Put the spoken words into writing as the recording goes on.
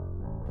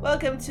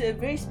Welcome to a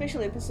very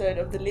special episode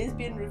of the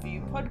Lesbian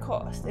Review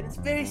podcast. And it's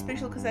very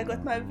special because I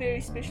got my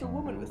very special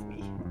woman with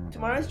me.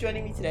 Tamara's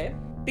joining me today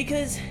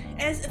because,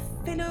 as a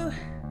fellow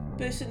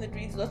person that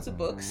reads lots of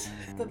books,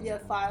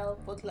 bibliophile,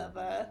 book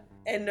lover,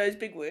 and knows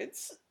big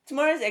words,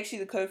 Tamara is actually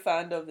the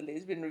co-founder of the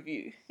Lesbian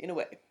Review, in a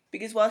way.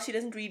 Because while she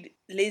doesn't read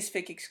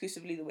lesfic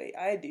exclusively the way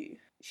I do,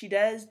 she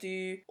does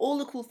do all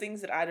the cool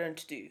things that I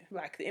don't do,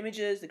 like the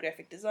images, the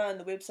graphic design,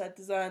 the website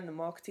design, the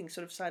marketing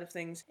sort of side of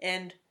things,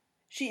 and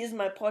she is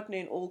my partner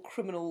in all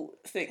criminal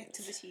things.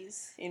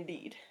 Activities.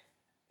 Indeed.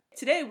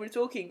 Today we're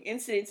talking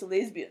incidental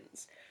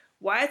lesbians,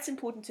 why it's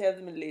important to have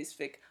them in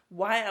lesfic,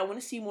 why I want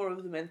to see more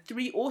of them, and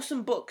 3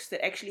 awesome books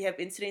that actually have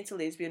incidental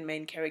lesbian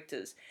main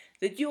characters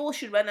that you all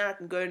should run out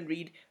and go and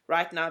read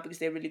right now because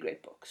they're really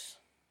great books.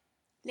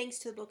 Links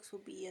to the books will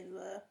be in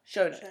the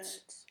show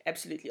notes.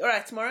 Absolutely.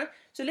 Alright, Tamara.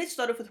 So let's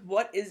start off with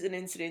what is an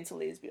incidental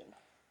lesbian?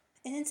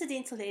 An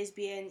incidental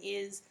lesbian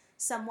is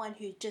someone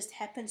who just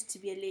happens to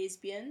be a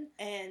lesbian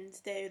and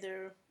they're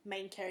the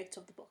main character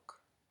of the book.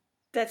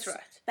 That's right.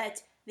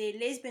 But their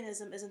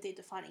lesbianism isn't their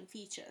defining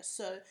feature,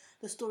 so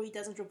the story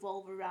doesn't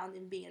revolve around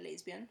them being a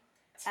lesbian.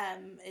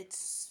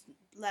 It's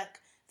like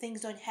things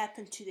don't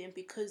happen to them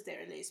because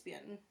they're a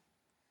lesbian.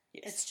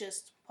 Yes. It's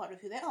just part of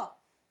who they are.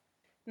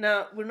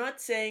 Now, we're not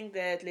saying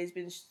that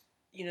lesbians,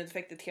 the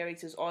fact that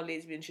characters are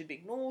lesbian should be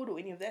ignored or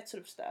any of that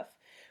sort of stuff.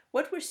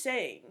 What we're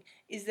saying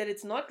is that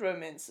it's not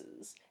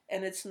romances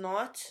and it's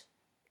not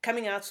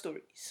coming out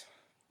stories.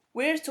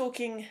 We're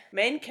talking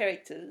main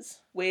characters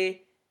where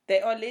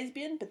they are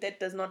lesbian, but that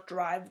does not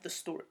drive the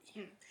story.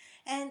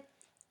 And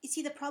you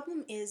see, the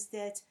problem is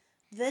that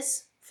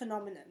this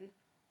phenomenon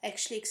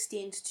actually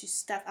extends to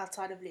stuff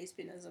outside of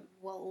lesbianism.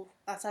 Well,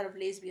 outside of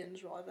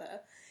lesbians,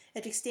 rather.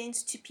 It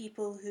extends to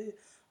people who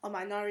are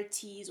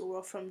minorities or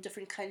are from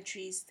different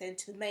countries than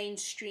to the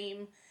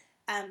mainstream.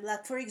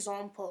 Like, for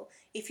example,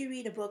 if you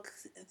read a book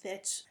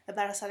that's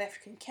about a South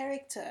African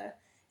character,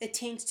 it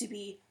tends to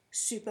be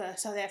super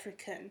South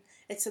African.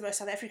 It's the most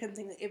South African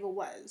thing that ever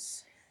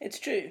was. It's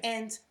true.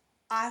 And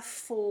I,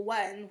 for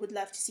one, would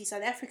love to see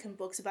South African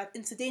books about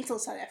incidental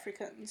South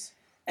Africans.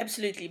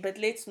 Absolutely, but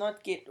let's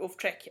not get off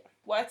track here.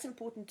 Why it's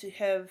important to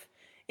have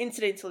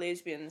incidental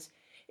lesbians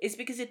is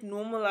because it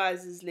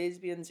normalizes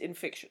lesbians in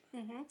fiction.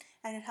 Mm-hmm.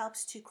 And it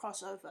helps to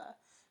cross over.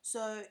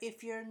 So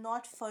if you're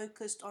not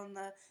focused on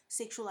the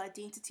sexual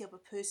identity of a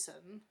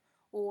person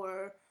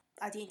or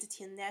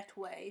identity in that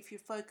way, if you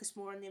focus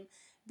more on them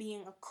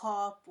being a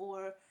cop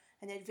or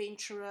an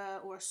adventurer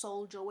or a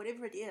soldier,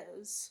 whatever it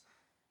is,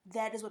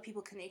 that is what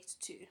people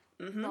connect to,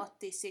 not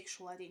their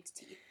sexual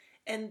identity.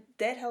 And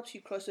that helps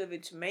you cross over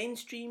into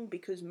mainstream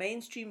because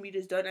mainstream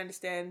readers don't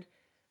understand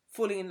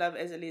falling in love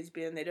as a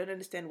lesbian. They don't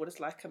understand what it's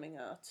like coming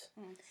out.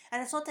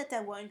 And it's not that they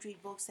won't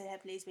read books that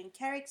have lesbian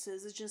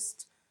characters. It's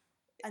just,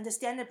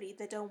 understandably,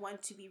 they don't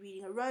want to be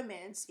reading a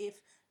romance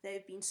if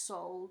they've been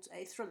sold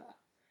a thriller.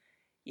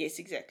 Yes,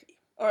 exactly.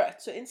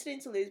 Alright, so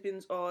incidental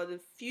lesbians are the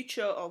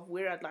future of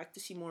where I'd like to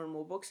see more and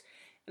more books.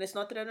 And it's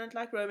not that I don't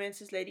like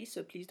romances, ladies,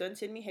 so please don't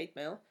send me hate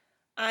mail.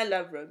 I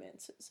love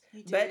romances.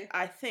 You do. But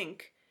I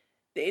think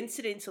the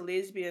incidental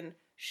lesbian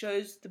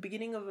shows the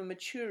beginning of a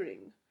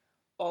maturing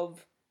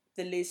of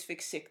the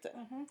lesfic sector.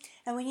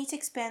 And we need to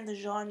expand the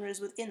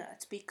genres within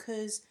it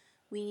because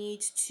we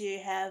need to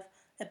have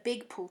a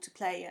big pool to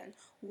play in.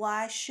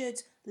 Why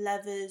should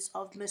lovers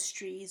of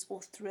mysteries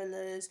or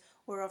thrillers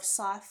or of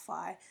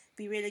sci-fi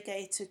be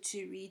relegated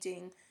to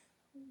reading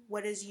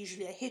what is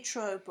usually a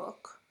hetero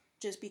book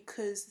just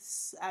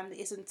because there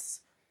isn't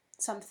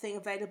something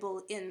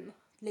available in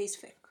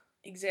lesfic?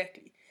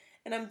 Exactly.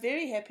 And I'm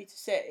very happy to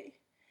say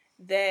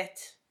that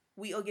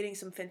we are getting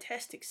some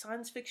fantastic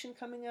science fiction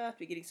coming out.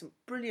 We're getting some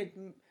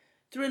brilliant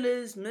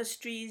thrillers,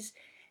 mysteries.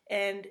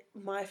 And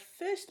my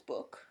first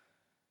book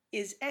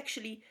is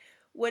actually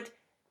what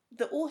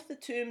the author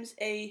terms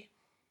a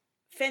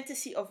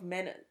fantasy of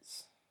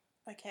manners.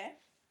 Okay.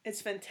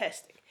 It's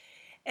fantastic.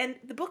 And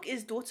the book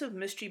is Daughter of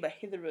Mystery by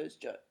Heather Rose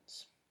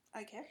Jones.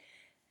 Okay.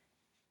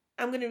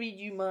 I'm going to read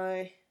you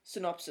my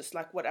synopsis,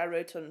 like what I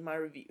wrote on my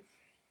review.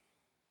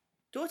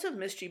 Daughter of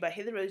Mystery by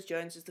Heather Rose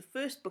Jones is the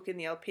first book in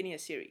the Alpenia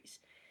series.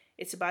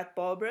 It's about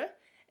Barbara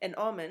and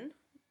Armin,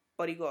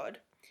 bodyguard,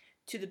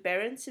 to the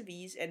Baron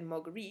Savise and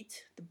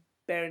Marguerite, the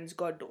Baron's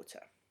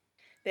goddaughter.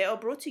 They are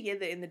brought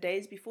together in the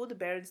days before the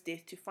Baron's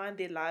death to find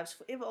their lives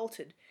forever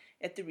altered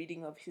at the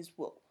reading of his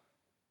will.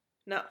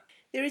 Now,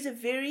 there is a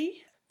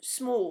very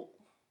small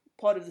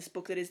part of this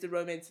book that is the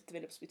romance that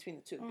develops between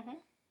the two of them.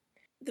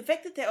 The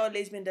fact that they are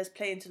lesbian does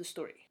play into the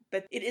story,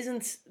 but it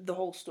isn't the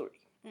whole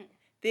story.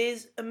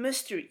 There's a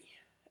mystery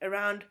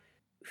around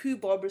who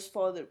Barbara's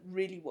father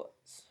really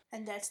was.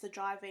 And that's the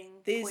driving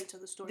point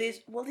of the story.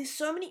 There's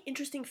so many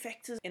interesting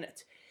factors in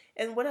it.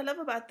 And what I love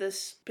about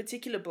this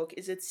particular book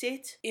is it's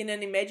set in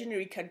an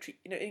imaginary country,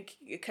 in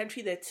a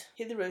country that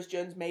Heather Rose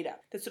Jones made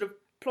up, that's sort of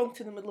plonked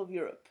in the middle of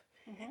Europe.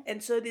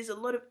 And so there's a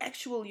lot of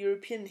actual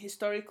European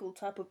historical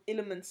type of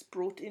elements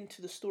brought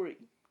into the story.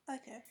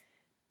 Okay.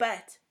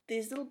 But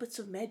there's little bits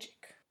of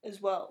magic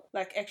as well,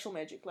 like actual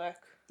magic, like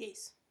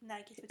Yes. No,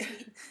 I get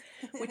between.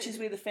 which is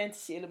where the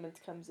fantasy element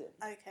comes in.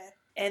 Okay.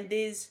 And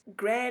there's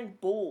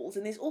grand balls,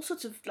 and there's all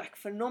sorts of like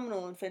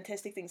phenomenal and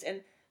fantastic things.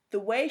 And the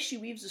way she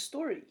weaves a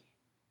story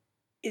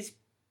is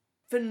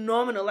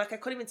phenomenal. Like, I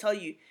can't even tell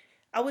you.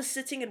 I was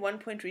sitting at one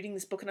point reading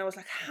this book, and I was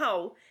like,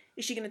 how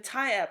is she going to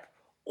tie up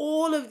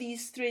all of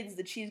these threads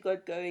that she's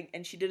got going?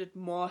 And she did it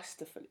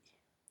masterfully.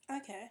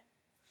 Okay.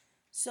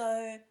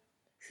 So,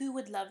 who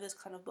would love this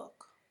kind of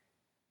book?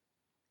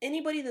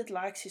 Anybody that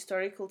likes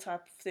historical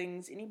type of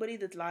things, anybody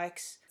that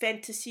likes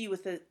fantasy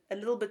with a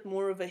little bit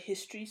more of a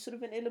history sort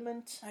of an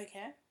element,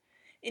 Okay.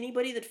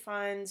 anybody that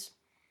finds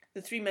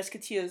the Three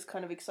Musketeers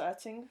kind of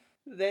exciting,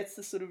 that's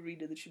the sort of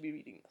reader that should be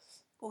reading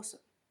this.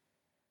 Awesome.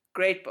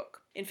 Great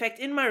book. In fact,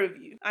 in my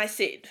review, I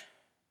said,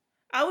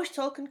 I wish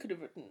Tolkien could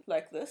have written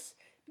like this,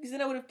 because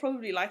then I would have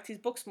probably liked his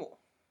books more.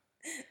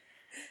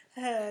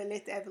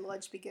 Let the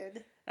avalanche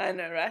begin. I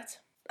know, right?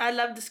 I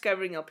love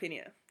discovering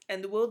Alpinia,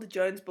 and the world that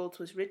Jones built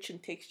was rich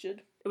and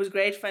textured. It was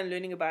great fun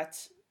learning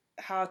about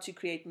how to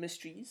create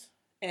mysteries,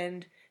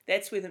 and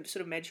that's where the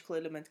sort of magical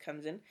element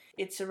comes in.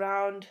 It's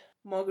around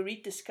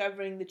Marguerite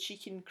discovering that she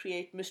can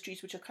create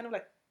mysteries which are kind of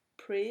like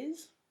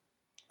prayers,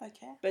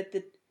 Okay. but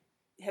that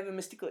have a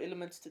mystical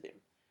element to them.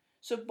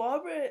 So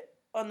Barbara,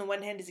 on the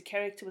one hand, is a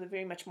character with a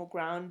very much more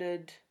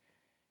grounded...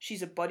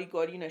 She's a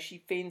bodyguard, she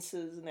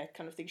fences and that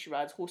kind of thing. She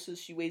rides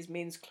horses, she wears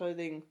men's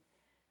clothing.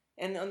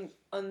 And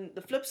on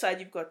the flip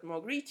side, you've got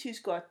Marguerite, who's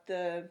got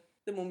the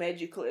more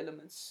magical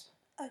elements.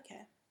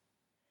 Okay.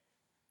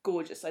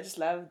 Gorgeous. I just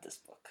love this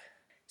book.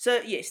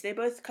 So, yes, they're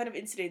both kind of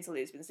incidental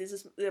lesbians.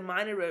 There's a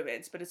minor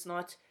romance, but it's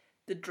not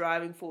the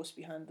driving force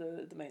behind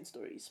the main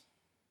stories.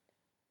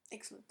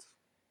 Excellent.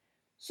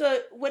 So,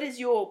 what is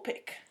your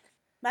pick?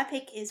 My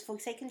pick is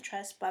Forsaken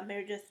Trust by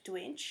Meredith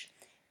Duench.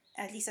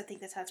 At least I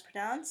think that's how it's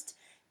pronounced.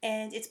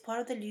 And it's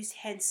part of the Luce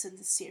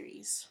Hanson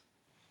series.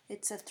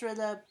 It's a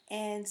thriller,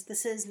 and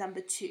this is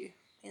number 2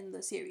 in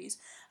the series.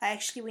 I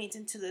actually went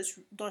into this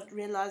not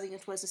realizing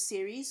it was a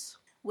series,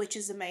 which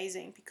is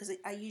amazing because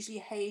I usually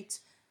hate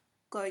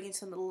going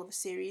into the middle of a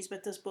series,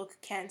 but this book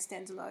can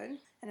stand alone,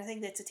 and I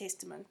think that's a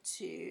testament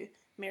to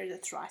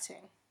Meredith's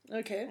writing.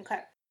 Okay.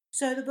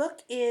 So the book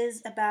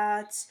is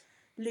about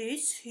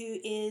Luce, who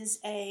is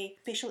a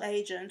special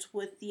agent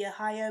with the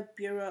Ohio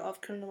Bureau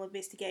of Criminal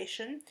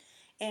Investigation,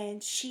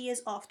 and she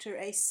is after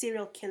a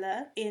serial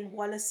killer in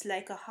Wallace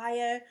Lake,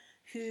 Ohio,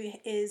 who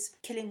is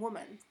killing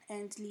women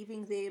and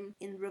leaving them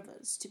in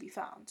rivers to be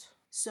found.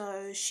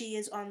 So she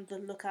is on the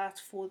lookout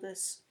for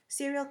this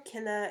serial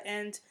killer,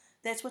 and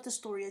that's what the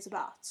story is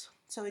about.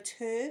 So it's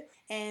her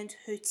and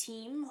her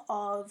team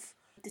of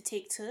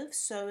detectives.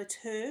 So it's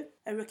her,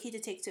 a rookie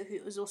detective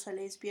who is also a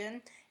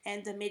lesbian,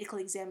 and the medical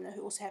examiner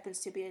who also happens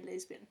to be a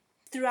lesbian.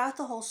 Throughout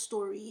the whole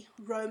story,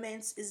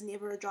 romance is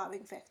never a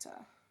driving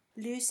factor.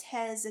 Luce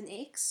has an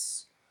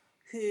ex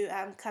who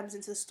comes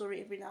into the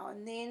story every now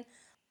and then.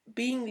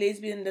 Being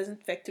lesbian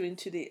doesn't factor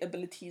into their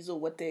abilities or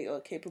what they are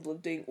capable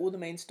of doing or the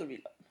main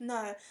storyline.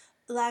 No,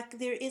 like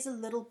there is a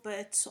little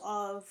bit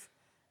of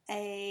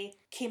a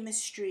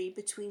chemistry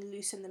between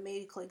Luce and the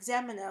medical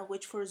examiner,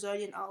 which for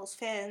Zodian Isles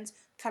fans,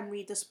 come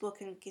read this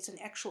book and get an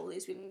actual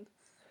lesbian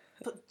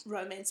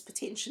romance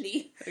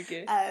potentially.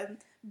 Okay.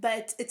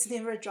 But it's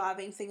never a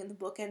driving thing in the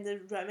book, and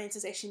the romance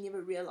is actually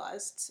never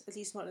realized, at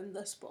least not in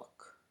this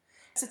book.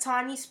 It's a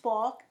tiny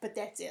spark, but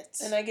that's it.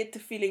 And I get the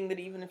feeling that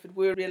even if it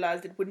were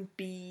realised, it wouldn't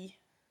be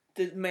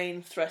the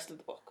main thrust of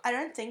the book. I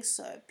don't think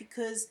so,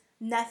 because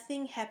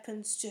nothing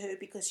happens to her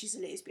because she's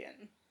a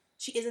lesbian.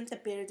 She isn't a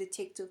better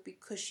detective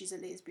because she's a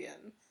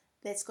lesbian.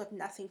 That's got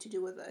nothing to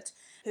do with it.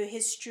 Her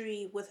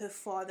history with her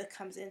father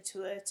comes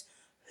into it.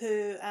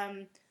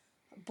 Her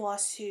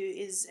boss, who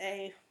is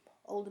a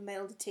older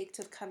male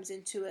detective, comes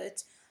into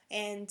it.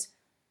 And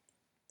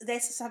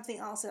that's something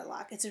else that I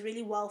like. It's a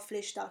really well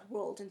fleshed out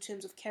world in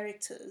terms of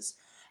characters.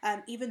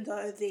 Even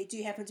though there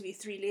do happen to be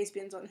 3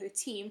 lesbians on her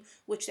team,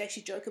 which they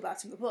actually joke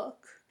about in the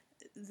book,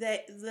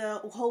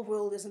 the whole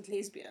world isn't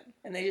lesbian.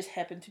 And they just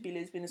happen to be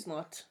lesbian, it's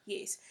not.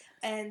 Yes.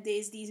 And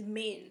there's these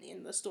men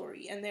in the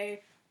story, and they're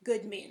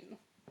good men.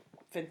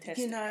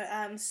 Fantastic.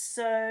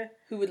 So...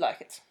 Who would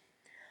like it?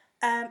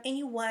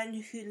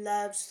 Anyone who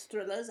loves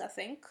thrillers, I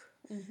think.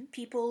 Mm-hmm.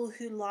 People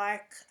who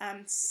like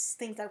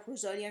things like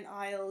Rosalian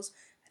Isles,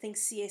 I think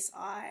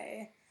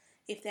CSI,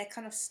 if that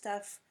kind of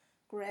stuff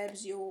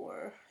grabs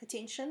your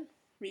attention,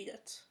 read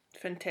it.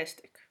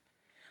 Fantastic.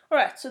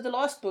 Alright, so the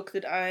last book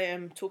that I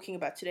am talking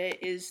about today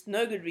is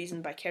No Good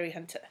Reason by Carrie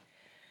Hunter.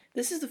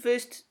 This is the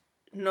first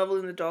novel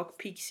in the Dark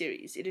Peak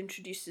series. It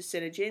introduces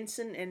Senna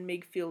Jensen and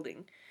Meg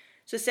Fielding.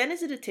 So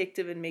Senna's a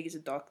detective and Meg is a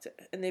doctor,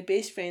 and they're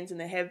best friends and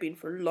they have been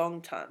for a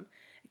long time.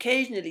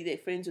 Occasionally they're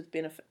friends with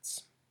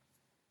benefits.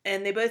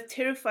 And they're both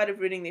terrified of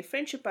ruining their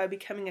friendship by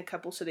becoming a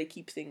couple, so they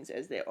keep things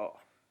as they are.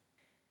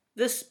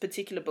 This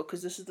particular book,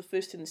 because this is the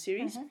first in the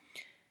series,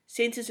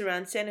 centers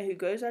around Senna, who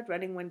goes out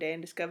running one day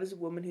and discovers a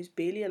woman who's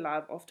barely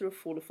alive after a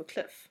fall off a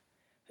cliff.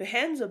 Her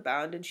hands are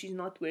bound and she's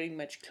not wearing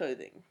much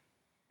clothing.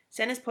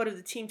 Senna's part of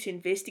the team to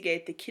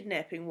investigate the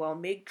kidnapping while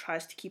Meg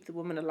tries to keep the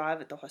woman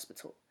alive at the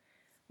hospital.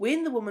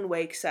 When the woman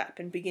wakes up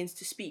and begins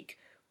to speak,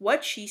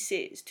 what she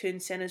says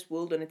turns Sanna's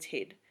world on its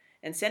head,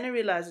 and Sanna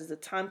realizes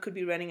that time could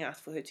be running out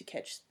for her to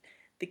catch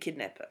the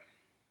kidnapper.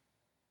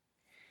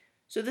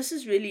 So this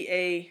is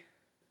really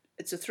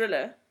it's a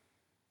thriller,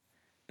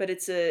 but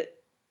it's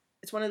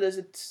one of those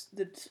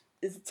that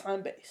is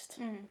time based.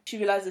 She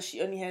realizes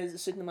she only has a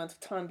certain amount of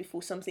time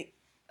before something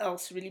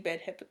else really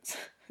bad happens.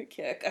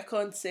 Okay, I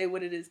can't say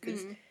what it is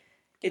because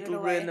it will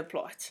ruin the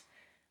plot.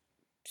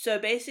 So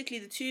basically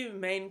the two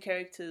main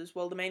characters,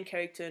 well, the main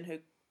character and her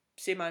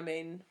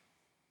semi-main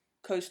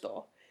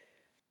co-star,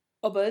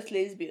 are both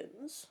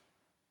lesbians,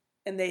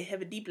 and they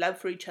have a deep love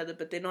for each other,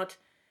 but they're not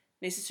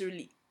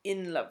necessarily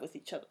in love with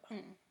each other.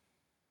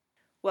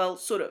 Well,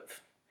 sort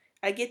of.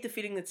 I get the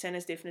feeling that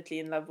Sanna's definitely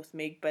in love with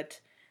Meg,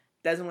 but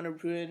doesn't want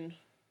to ruin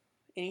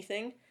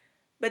anything.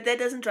 But that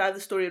doesn't drive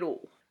the story at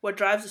all. What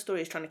drives the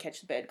story is trying to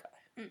catch the bad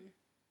guy.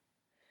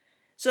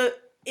 So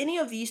any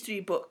of these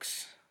three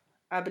books,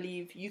 I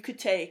believe, you could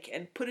take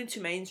and put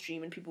into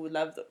mainstream and people would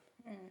love them.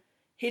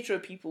 Hetero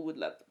people would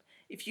love them.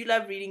 If you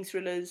love reading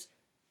thrillers,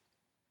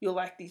 you'll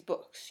like these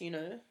books, you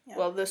know? Yeah.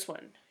 Well, this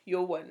one,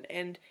 your one.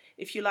 And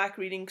if you like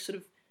reading sort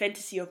of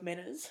fantasy of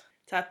manners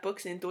type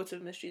books and Daughter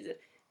of Mysteries,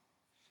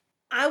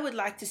 I would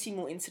like to see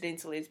more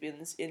incidental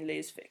lesbians in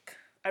lesfic.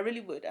 I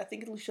really would. I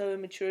think it'll show a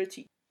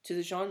maturity to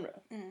the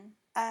genre.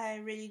 I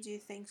really do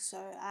think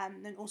so.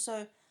 And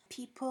also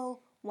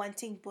people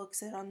wanting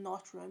books that are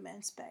not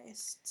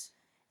romance-based.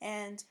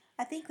 And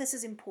I think this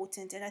is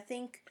important. And I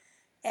think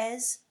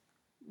as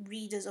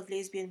readers of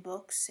lesbian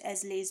books,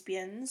 as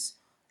lesbians,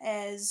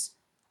 as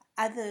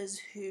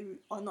others who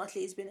are not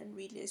lesbian and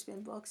read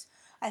lesbian books,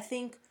 I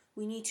think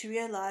we need to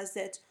realize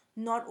that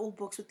not all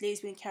books with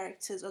lesbian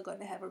characters are going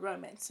to have a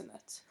romance in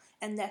it.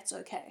 And that's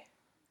okay.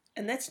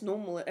 And that's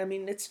normal. I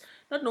mean, it's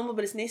not normal,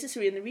 but it's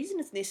necessary. And the reason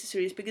it's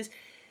necessary is because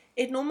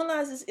it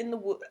normalizes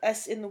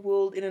us in the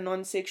world in a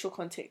non-sexual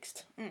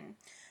context.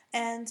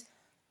 And,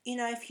 you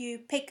know, if you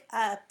pick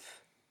up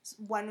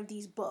one of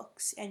these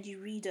books and you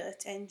read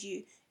it and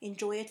you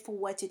enjoy it for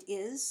what it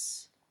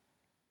is,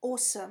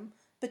 awesome.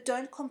 But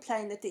don't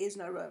complain that there is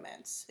no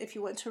romance. If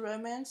you want a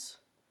romance,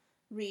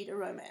 read a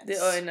romance.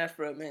 There are enough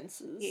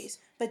romances. Yes,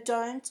 but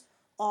don't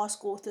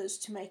ask authors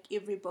to make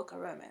every book a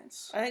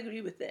romance. I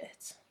agree with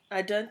that.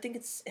 I don't think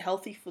it's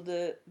healthy for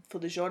the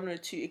genre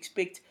to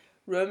expect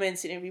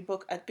romance in every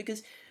book,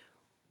 because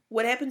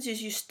what happens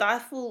is you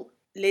stifle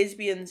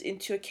lesbians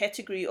into a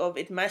category of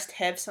it must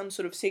have some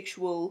sort of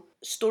sexual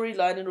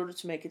storyline in order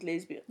to make it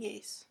lesbian.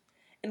 Yes.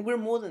 And we're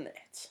more than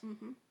that.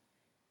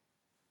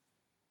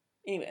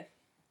 Anyway.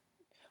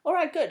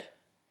 Alright, good.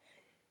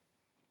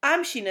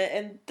 I'm Sheena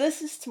and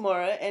this is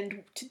Tamara,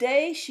 and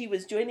today she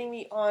was joining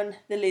me on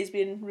the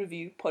Lesbian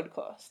Review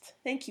podcast.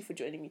 Thank you for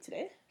joining me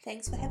today.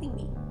 Thanks for having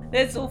me.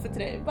 That's all for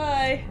today.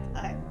 Bye.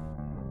 Bye.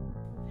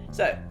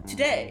 So,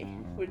 today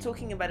we're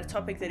talking about a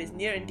topic that is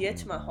near and dear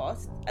to my heart,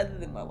 other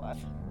than my wife,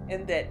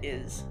 and that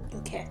is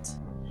your cat.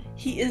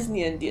 He is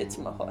near and dear to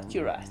my heart,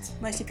 you're right.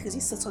 Mostly because he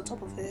sits on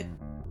top of her.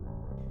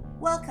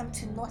 Welcome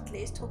to Not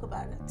Let's Talk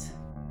About It.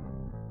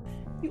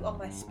 You are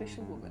my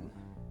special woman.